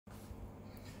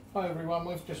Hi everyone,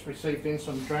 we've just received in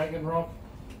some dragon rock.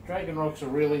 Dragon rock's a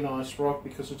really nice rock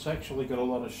because it's actually got a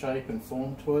lot of shape and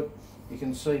form to it. You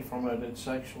can see from it, it's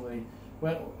actually,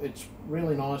 well, it's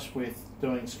really nice with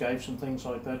doing scapes and things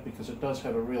like that because it does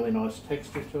have a really nice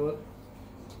texture to it.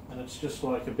 And it's just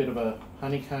like a bit of a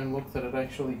honeycomb look that it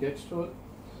actually gets to it.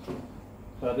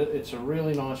 But it's a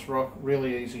really nice rock,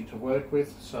 really easy to work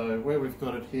with. So where we've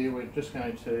got it here, we're just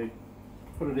going to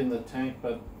put it in the tank,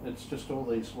 but it's just all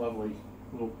these lovely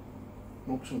little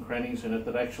nooks and crannies in it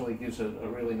that actually gives it a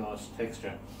really nice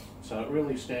texture. So it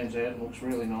really stands out and looks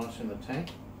really nice in the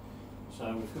tank.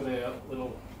 So we've got our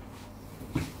little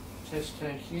test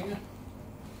tank here.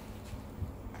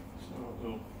 So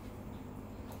we'll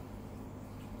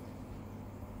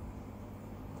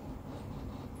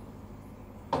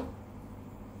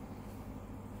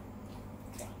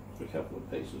put a couple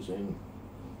of pieces in.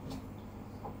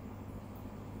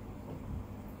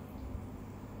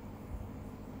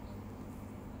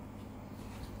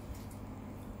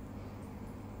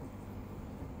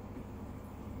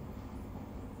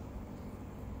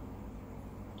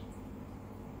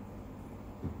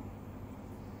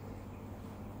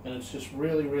 And it's just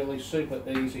really super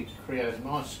easy to create a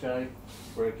nice scape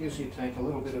where it gives your tank a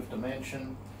little bit of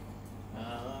dimension.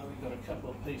 We've got a couple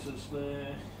of pieces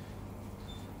there,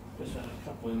 just add a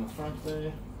couple in the front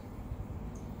there.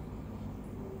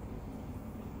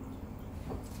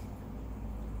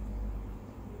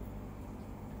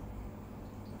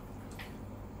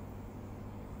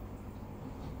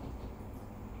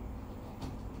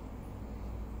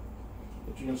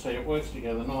 But you can see it works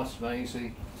together nice and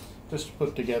easy. Just to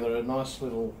put together a nice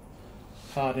little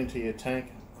part into your tank.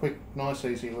 Quick, nice,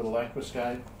 easy little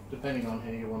aquascape, depending on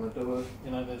how you want to do it.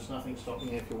 You know, there's nothing stopping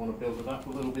you if you want to build it up a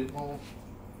little bit more.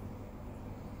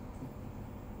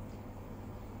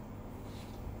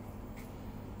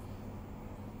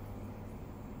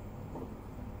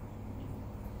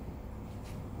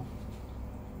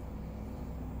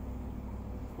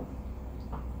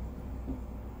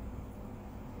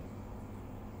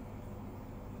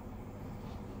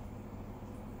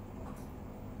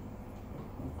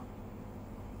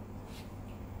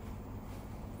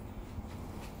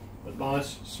 But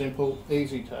nice, simple,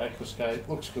 easy to aquascape,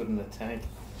 looks good in the tank.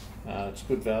 It's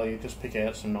good value, just pick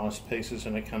out some nice pieces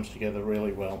and it comes together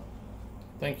really well.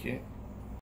 Thank you.